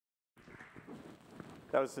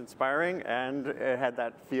That was inspiring, and it had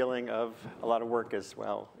that feeling of a lot of work as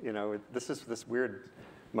well. You know, this is this weird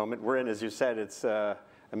moment we're in. As you said, it's a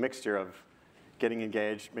mixture of getting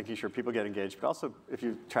engaged, making sure people get engaged, but also if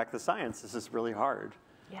you track the science, this is really hard.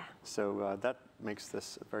 Yeah. So that makes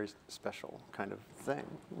this a very special kind of thing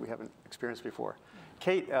we haven't experienced before.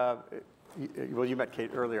 Kate, well, you met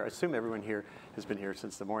Kate earlier. I assume everyone here has been here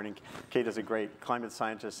since the morning. Kate is a great climate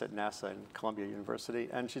scientist at NASA and Columbia University,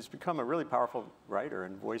 and she's become a really powerful writer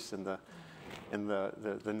and voice in the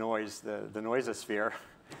noise, the noisosphere,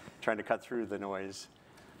 trying to cut through the noise.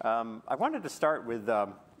 I wanted to start with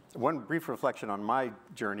one brief reflection on my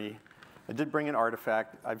journey. I did bring an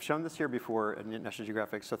artifact. I've shown this here before in National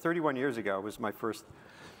Geographic. So 31 years ago was my first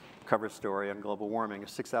cover story on global warming,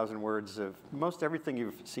 6,000 words of most everything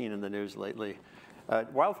you've seen in the news lately.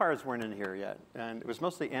 Wildfires weren't in here yet, and it was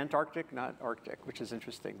mostly Antarctic, not Arctic, which is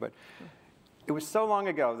interesting. But it was so long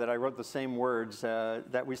ago that I wrote the same words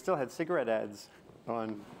that we still had cigarette ads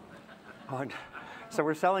on. So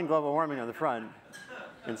we're selling global warming on the front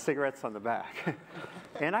and cigarettes on the back.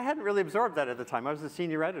 And I hadn't really absorbed that at the time. I was the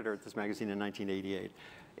senior editor at this magazine in 1988.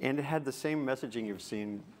 And it had the same messaging you've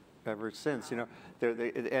seen ever since. You know,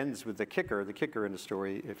 it ends with the kicker in the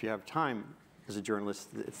story. If you have time as a journalist,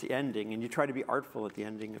 it's the ending, and you try to be artful at the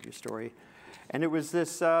ending of your story. And it was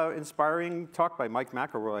this inspiring talk by Mike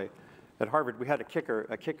McElroy at Harvard. We had a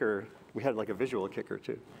kicker, we had like a visual kicker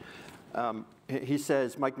too. He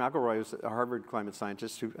says, Mike McElroy was a Harvard climate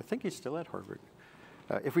scientist who, I think he's still at Harvard.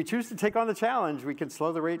 If we choose to take on the challenge, we can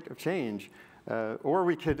slow the rate of change. Or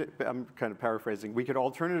we could, I'm kind of paraphrasing, we could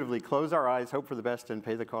alternatively close our eyes, hope for the best, and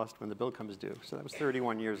pay the cost when the bill comes due. So that was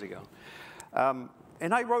 31 years ago.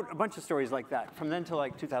 And I wrote a bunch of stories like that from then to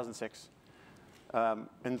like 2006.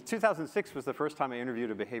 And 2006 was the first time I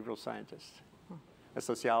interviewed a behavioral scientist, a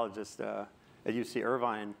sociologist at UC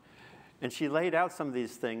Irvine. And she laid out some of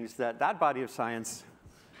these things that body of science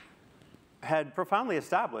had profoundly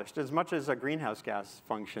established, as much as a greenhouse gas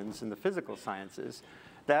functions in the physical sciences,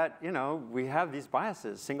 that, you know, we have these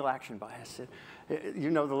biases, single action bias. You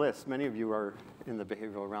know the list. Many of you are in the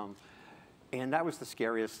behavioral realm. And that was the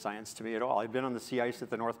scariest science to me at all. I'd been on the sea ice at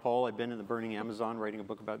the North Pole. I'd been in the burning Amazon writing a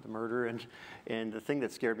book about the murder. And the thing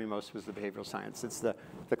that scared me most was the behavioral science. It's the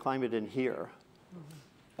climate in here.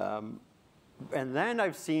 And then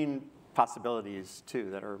I've seen possibilities, too,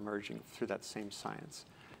 that are emerging through that same science.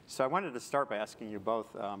 So I wanted to start by asking you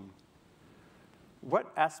both,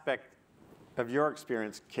 what aspect of your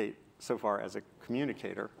experience, Kate, so far as a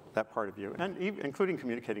communicator, that part of you, and including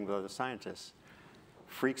communicating with other scientists,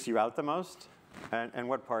 freaks you out the most, and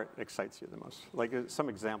what part excites you the most? Like some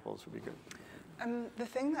examples would be good. The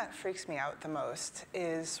thing that freaks me out the most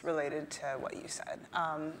is related to what you said.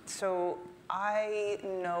 So I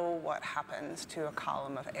know what happens to a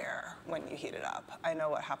column of air when you heat it up. I know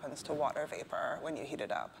what happens to water vapor when you heat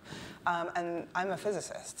it up. And I'm a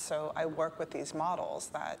physicist, so I work with these models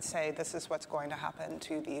that say this is what's going to happen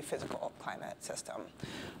to the physical climate system.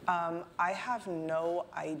 I have no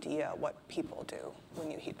idea what people do when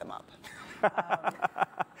you heat them up.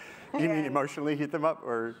 You mean emotionally heat them up,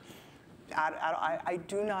 or? I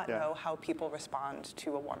do not know how people respond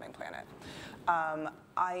to a warming planet.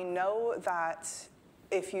 I know that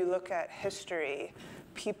if you look at history,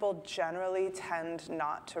 people generally tend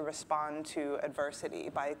not to respond to adversity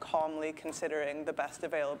by calmly considering the best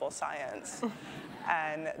available science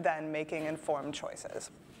and then making informed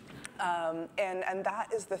choices. And that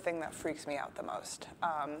is the thing that freaks me out the most,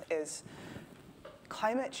 is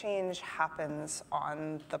climate change happens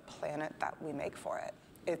on the planet that we make for it.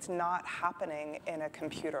 It's not happening in a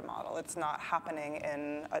computer model. It's not happening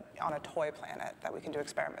on a toy planet that we can do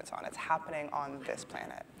experiments on. It's happening on this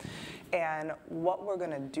planet. And what we're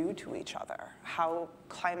going to do to each other, how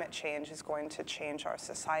climate change is going to change our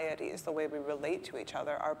societies, the way we relate to each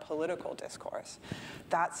other, our political discourse,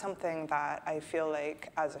 that's something that I feel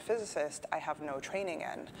like, as a physicist, I have no training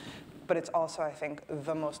in. But it's also, I think,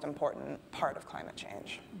 the most important part of climate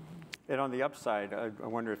change. And on the upside, I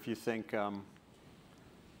wonder if you think,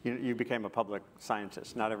 you became a public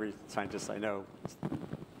scientist. Not every scientist I know,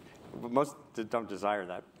 most don't desire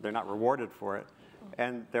that. They're not rewarded for it,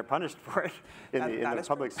 and they're punished for it in the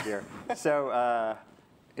public sphere. So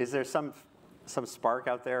is there some spark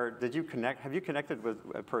out there? Have you connected with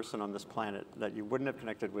a person on this planet that you wouldn't have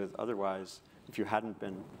connected with otherwise if you hadn't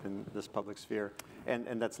been in this public sphere,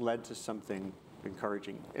 and that's led to something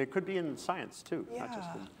encouraging? It could be in science, too, not just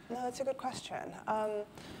in... No, that's a good question.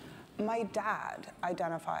 My dad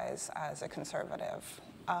identifies as a conservative,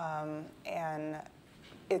 and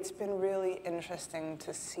it's been really interesting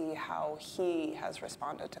to see how he has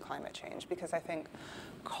responded to climate change, because I think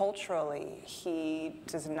culturally he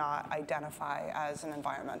does not identify as an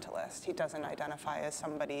environmentalist. He doesn't identify as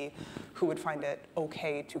somebody who would find it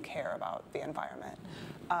okay to care about the environment.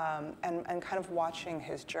 And kind of watching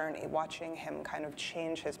his journey, watching him kind of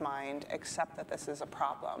change his mind, accept that this is a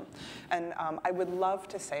problem. And I would love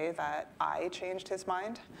to say that I changed his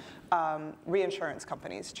mind. Reinsurance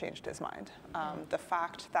companies changed his mind. The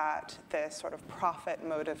fact that this sort of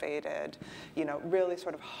profit-motivated, really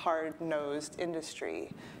sort of hard-nosed industry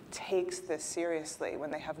takes this seriously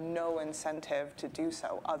when they have no incentive to do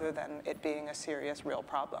so other than it being a serious, real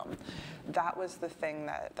problem. That was the thing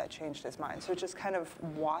that changed his mind. So just kind of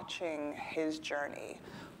watching his journey,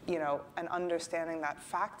 and understanding that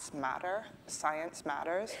facts matter, science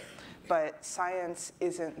matters, but science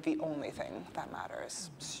isn't the only thing that matters.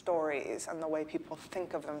 Stories and the way people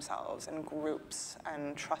think of themselves and groups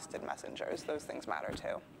and trusted messengers, those things matter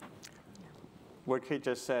too. What Kate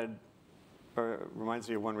just said reminds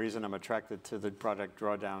me of one reason I'm attracted to the Project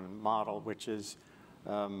Drawdown model, which is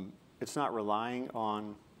it's not relying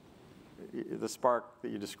on the spark that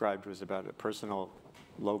you described was about a personal,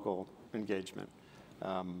 local engagement.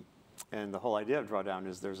 And the whole idea of Drawdown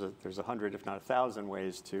is there's 100, if not 1,000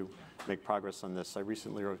 ways to make progress on this. I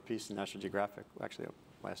recently wrote a piece in National Geographic, actually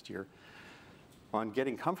last year, on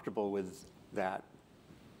getting comfortable with that.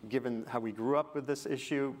 Given how we grew up with this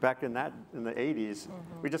issue back in the 80s,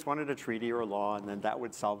 we just wanted a treaty or a law, and then that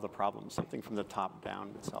would solve the problem. Something from the top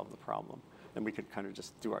down would solve the problem, and we could kind of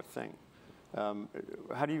just do our thing.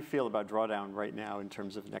 How do you feel about Drawdown right now in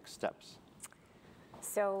terms of next steps?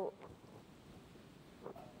 So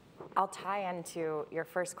I'll tie into your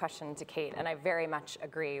first question to Kate, and I very much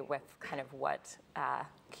agree with kind of what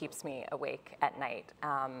keeps me awake at night.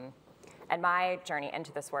 And my journey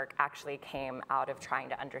into this work actually came out of trying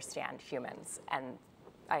to understand humans. And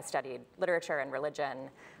I studied literature and religion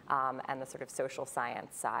and the sort of social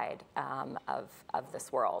science side of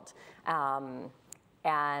this world.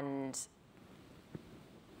 And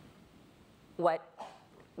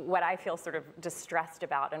what I feel sort of distressed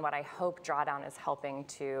about, and what I hope Drawdown is helping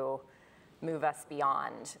to move us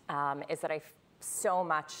beyond, is that so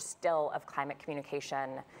much still of climate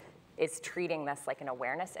communication is treating this like an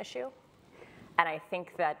awareness issue. And I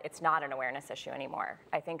think that it's not an awareness issue anymore.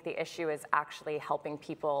 I think the issue is actually helping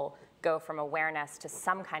people go from awareness to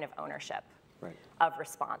some kind of ownership of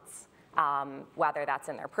response, whether that's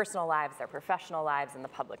in their personal lives, their professional lives, in the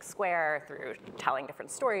public square, through telling different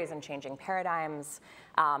stories and changing paradigms.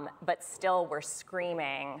 But still, we're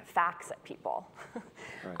screaming facts at people.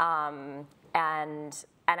 And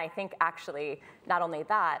I think actually, not only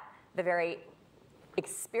that, the very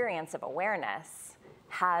experience of awareness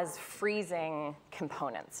has freezing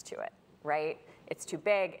components to it, right? It's too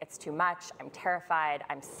big, it's too much, I'm terrified,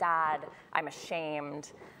 I'm sad, I'm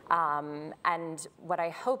ashamed. And what I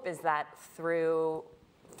hope is that through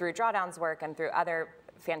Drawdown's work and through other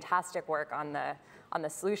fantastic work on the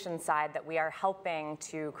solution side, that we are helping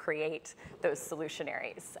to create those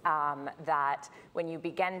solutionaries, that when you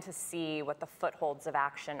begin to see what the footholds of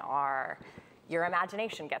action are, your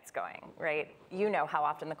imagination gets going, right? You know how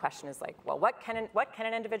often the question is like, well, what can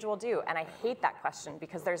an individual do? And I hate that question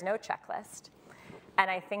because there's no checklist. And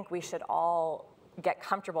I think we should all get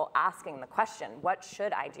comfortable asking the question, what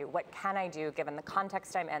should I do? What can I do given the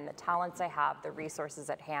context I'm in, the talents I have, the resources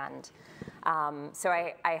at hand? So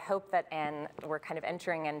I hope that we're kind of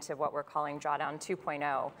entering into what we're calling Drawdown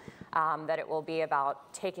 2.0, that it will be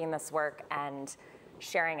about taking this work and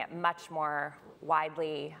sharing it much more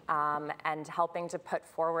widely, and helping to put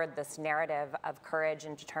forward this narrative of courage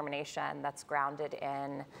and determination that's grounded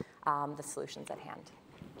in the solutions at hand.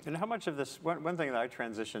 And how much of this, one thing that I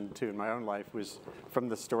transitioned to in my own life was from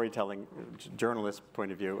the storytelling journalist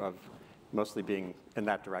point of view of mostly being in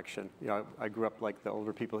that direction. I grew up like the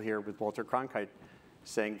older people here with Walter Cronkite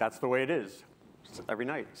saying that's the way it is every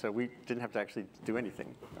night. So we didn't have to actually do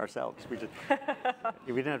anything ourselves. We didn't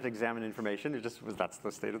have to examine information. It just was, that's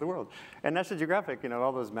the state of the world. And National Geographic,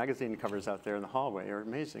 all those magazine covers out there in the hallway are an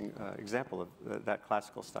amazing example of that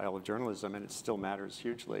classical style of journalism, and it still matters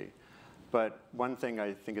hugely. But one thing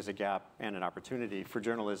I think is a gap and an opportunity for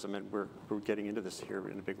journalism, and we're getting into this here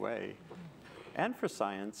in a big way, and for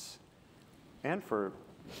science, and for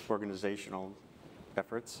organizational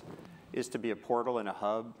efforts, is to be a portal and a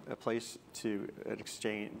hub, a place to an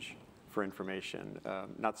exchange for information,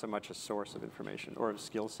 not so much a source of information or of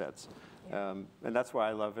skill sets. And that's why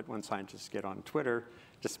I love it when scientists get on Twitter,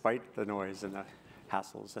 despite the noise and the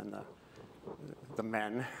hassles and the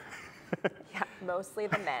men Yeah, mostly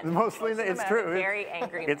the men. Mostly, it's true. Very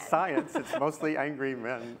angry men. It's science. It's mostly angry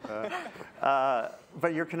men.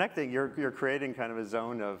 But you're connecting. You're creating kind of a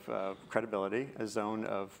zone of credibility, a zone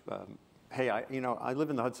of, hey, I live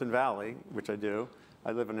in the Hudson Valley, which I do.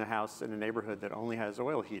 I live in a house in a neighborhood that only has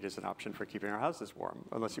oil heat as an option for keeping our houses warm,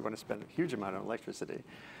 unless you want to spend a huge amount on electricity.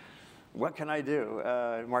 What can I do?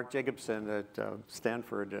 Mark Jacobson at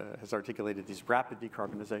Stanford has articulated these rapid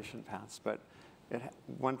decarbonization paths, but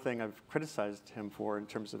one thing I've criticized him for in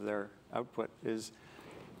terms of their output is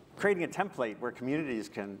creating a template where communities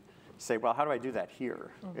can say, well, how do I do that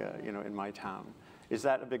here, in my town? Is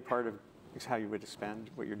that a big part of how you would expand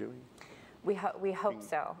what you're doing? We hope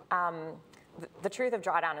so. The truth of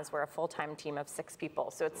Drawdown is we're a full-time team of 6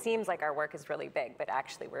 people, so it seems like our work is really big, but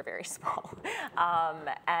actually we're very small.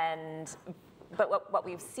 But what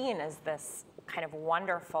we've seen is this kind of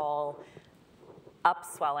wonderful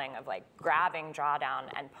upswelling of like grabbing Drawdown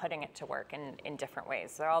and putting it to work in different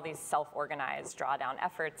ways. There are all these self-organized Drawdown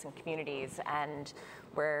efforts and communities, and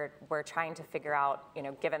we're trying to figure out,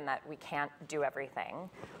 given that we can't do everything,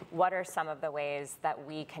 what are some of the ways that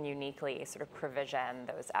we can uniquely sort of provision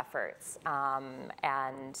those efforts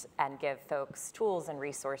and give folks tools and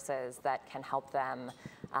resources that can help them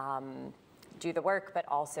do the work, but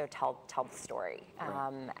also tell the story.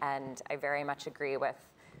 Right. And I very much agree with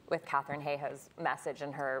Katharine Hayhoe's message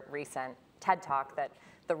in her recent TED Talk that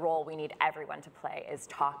the role we need everyone to play is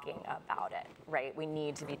talking about it, right? We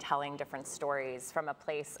need to be telling different stories from a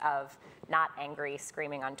place of not angry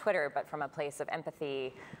screaming on Twitter, but from a place of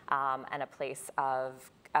empathy and a place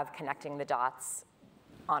of connecting the dots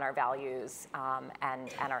on our values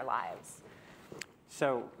and our lives.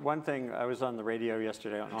 So one thing, I was on the radio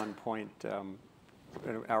yesterday on Point,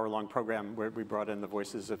 an hour-long program where we brought in the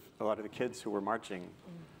voices of a lot of the kids who were marching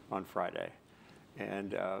on Friday.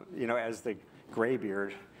 And, as the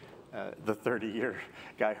graybeard, the 30-year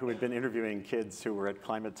guy who had been interviewing kids who were at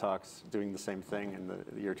climate talks doing the same thing in the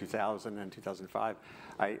year 2000 and 2005,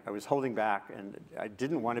 I was holding back, and I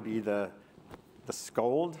didn't want to be the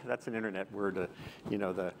scold. That's an internet word,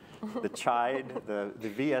 the chide, the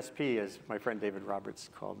VSP, as my friend David Roberts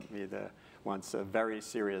called me once, a very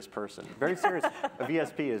serious person. Very serious. A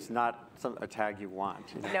VSP is not a tag you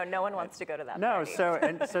want. No one wants to go to that party.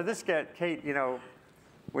 So this Kate,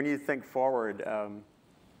 when you think forward,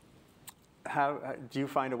 how do you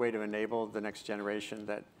find a way to enable the next generation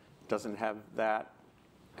that doesn't have that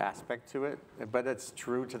aspect to it, but it's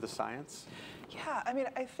true to the science? Yeah,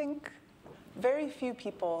 I think very few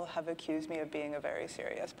people have accused me of being a very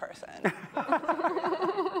serious person.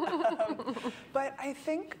 But I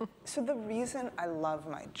think, so the reason I love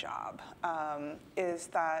my job is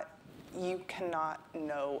that you cannot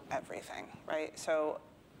know everything, right? So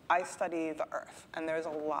I study the Earth, and there's a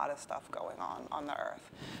lot of stuff going on the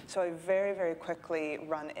Earth. So I very, very quickly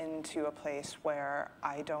run into a place where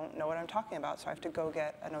I don't know what I'm talking about, so I have to go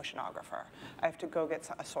get an oceanographer. I have to go get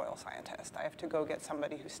a soil scientist. I have to go get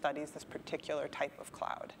somebody who studies this particular type of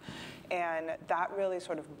cloud. And that really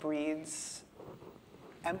sort of breeds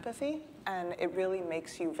empathy, and it really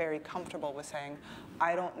makes you very comfortable with saying,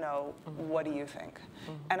 I don't know, what do you think?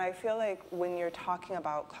 And I feel like when you're talking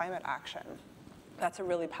about climate action, that's a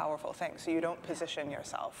really powerful thing. So you don't position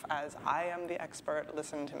yourself as, I am the expert,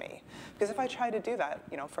 listen to me. Because if I try to do that,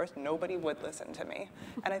 first, nobody would listen to me.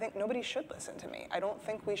 And I think nobody should listen to me. I don't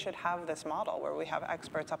think we should have this model where we have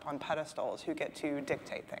experts up on pedestals who get to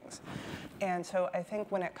dictate things. And so I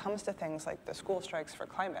think when it comes to things like the school strikes for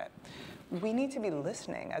climate, we need to be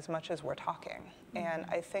listening as much as we're talking. And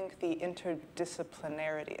I think the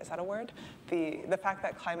interdisciplinarity, is that a word? The fact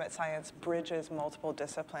that climate science bridges multiple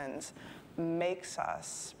disciplines makes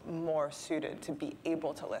us more suited to be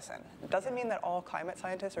able to listen. It doesn't mean that all climate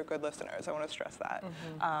scientists are good listeners. I want to stress that.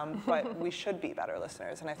 But we should be better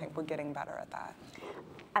listeners, and I think we're getting better at that.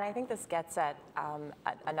 And I think this gets at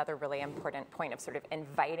another really important point of sort of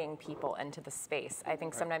inviting people into the space. I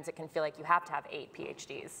think sometimes it can feel like you have to have 8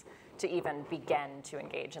 PhDs to even begin to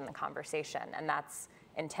engage in the conversation, and that's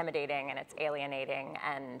intimidating and it's alienating.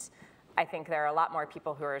 And I think there are a lot more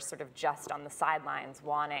people who are sort of just on the sidelines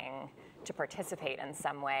wanting to participate in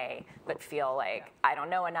some way, but feel like, I don't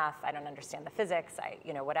know enough, I don't understand the physics,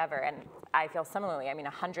 whatever. And I feel similarly.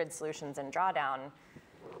 100 solutions in Drawdown,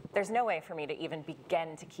 there's no way for me to even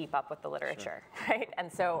begin to keep up with the literature, right?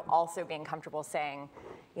 And so also being comfortable saying,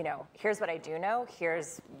 here's what I do know,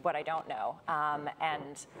 here's what I don't know,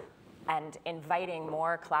 and inviting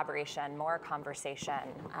more collaboration, more conversation,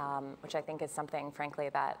 which I think is something, frankly,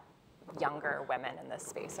 that younger women in this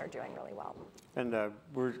space are doing really well. And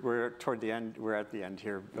we're toward the end. We're at the end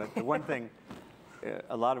here. But the one thing,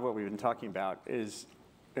 a lot of what we've been talking about is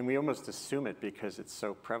and we almost assume it because it's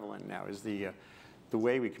so prevalent now, is the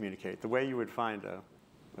way we communicate. The way you would find a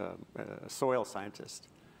soil scientist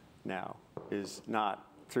now is not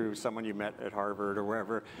through someone you met at Harvard or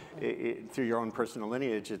wherever, through your own personal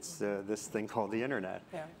lineage. It's this thing called the internet.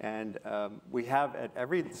 Yeah. And we have at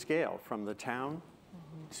every scale, from the town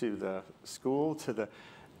to the school to the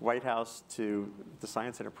White House to the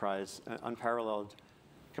science enterprise, unparalleled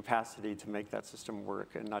capacity to make that system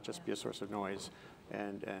work and not just be a source of noise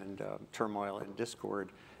and turmoil and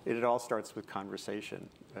discord. It all starts with conversation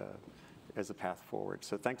as a path forward.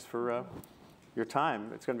 So thanks for your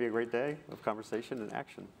time. It's going to be a great day of conversation and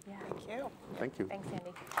action. Yeah. Thank you. Thank you. Thanks,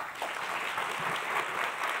 Andy.